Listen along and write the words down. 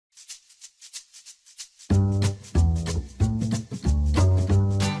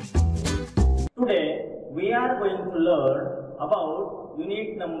Today we are going to learn about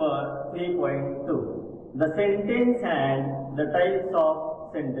unit number 3.2, the sentence and the types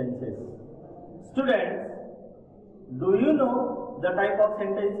of sentences. Students, do you know the type of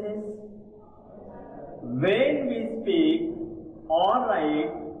sentences? When we speak or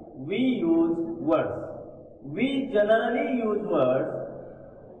write, we use words. We generally use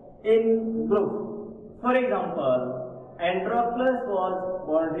words in group. For example, Androclus was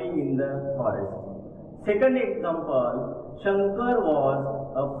wandering in the forest. Second example, Shankar was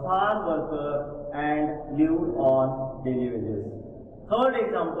a farm worker and lived on daily wages. Third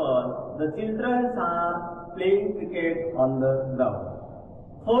example, the children are playing cricket on the ground.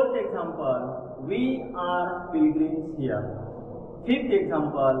 Fourth example, we are pilgrims here. Fifth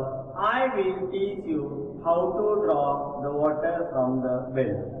example, I will teach you how to draw the water from the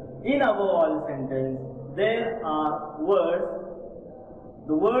well. In our all sentence, there are words.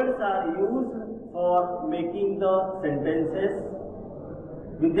 The words are used for making the sentences.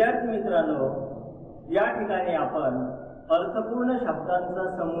 विद्यार्थी मित्रांनो, या ठिकाणी आपण अर्थपूर्ण शब्दांचा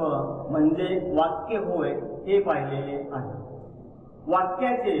समूह म्हणजे वाक्य होय हे पाहिलेले आहे.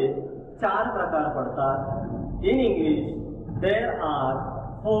 वाक्याचे 4 प्रकार पडतात. In English there are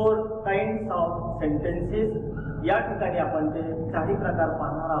 4 kinds of sentences. या ठिकाणी आपण ते 4 प्रकार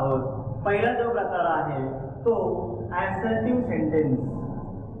पाहणार आहोत. पहिला जो प्रकार आहे तो असर्टिव्ह सेंटेन्स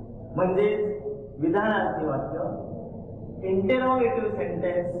म्हणजे विधानार्थी वाक्य, इंटेरोगेटिव्ह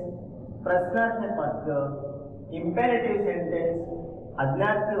सेंटेन्स प्रश्नार्थक वाक्य, इम्पेरेटिव्ह सेंटेन्स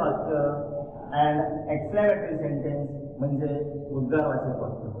आज्ञार्थी वाक्य अँड एक्सक्लेमेटरी सेंटेन्स म्हणजे उद्गारवाचक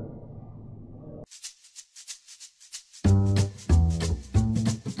वाक्य.